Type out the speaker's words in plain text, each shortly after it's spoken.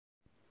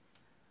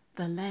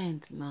The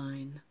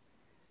landline,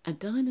 a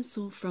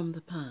dinosaur from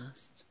the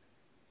past.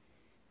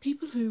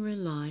 People who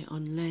rely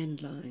on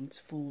landlines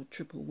for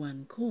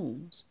 111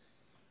 calls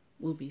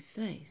will be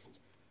faced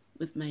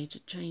with major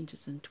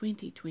changes in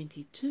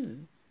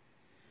 2022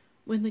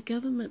 when the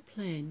government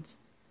plans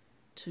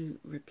to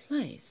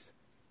replace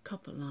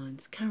copper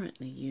lines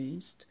currently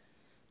used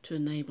to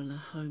enable a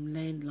home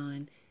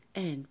landline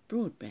and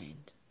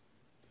broadband.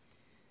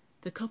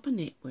 The copper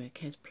network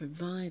has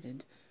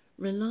provided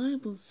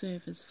reliable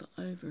service for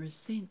over a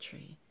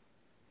century,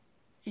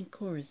 and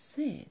Chorus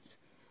says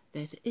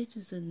that it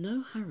is in no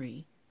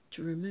hurry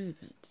to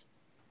remove it.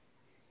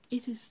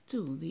 It is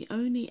still the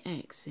only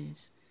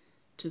access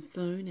to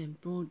phone and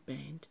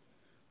broadband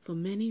for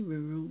many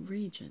rural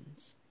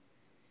regions.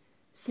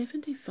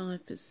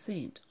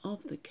 75%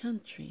 of the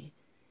country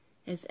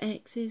has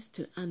access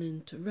to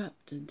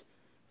uninterrupted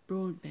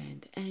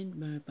broadband and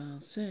mobile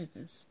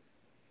service,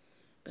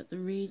 but the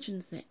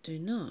regions that do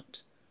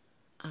not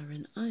are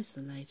in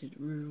isolated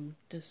rural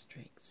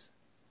districts.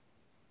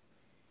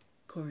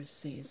 Chorus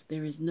says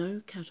there is no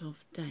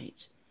cut-off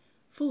date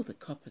for the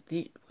copper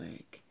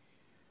network,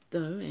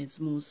 though as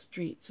more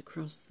streets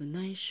across the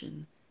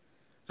nation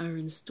are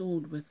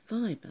installed with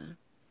fibre,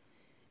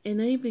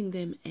 enabling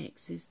them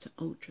access to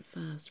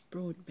ultra-fast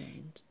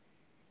broadband,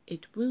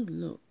 it will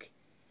look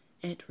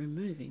at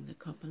removing the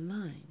copper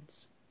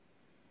lines.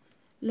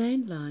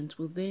 Landlines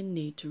will then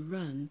need to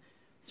run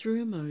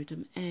through a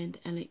modem and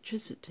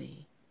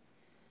electricity.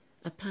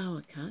 A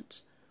power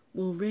cut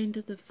will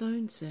render the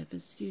phone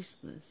service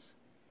useless,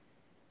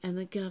 and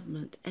the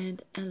government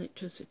and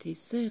electricity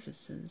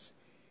services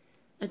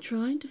are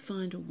trying to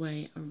find a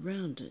way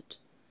around it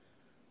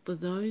for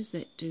those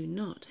that do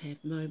not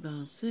have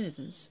mobile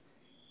service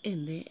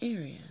in their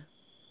area.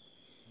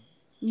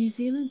 New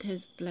Zealand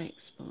has black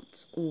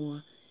spots,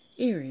 or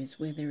areas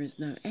where there is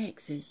no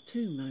access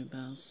to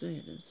mobile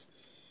service,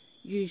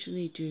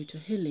 usually due to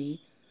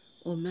hilly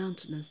or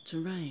mountainous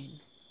terrain.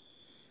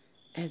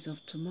 As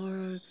of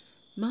tomorrow,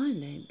 my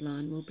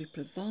landline will be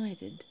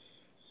provided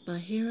by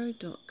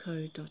hero.co.nz,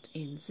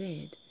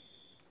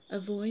 a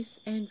voice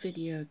and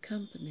video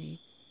company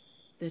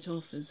that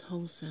offers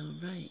wholesale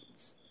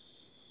rates.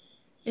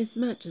 As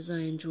much as I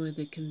enjoy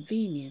the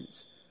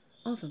convenience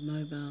of a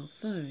mobile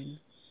phone,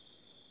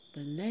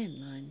 the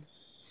landline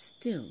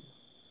still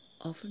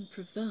often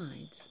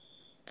provides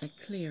a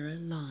clearer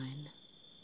line.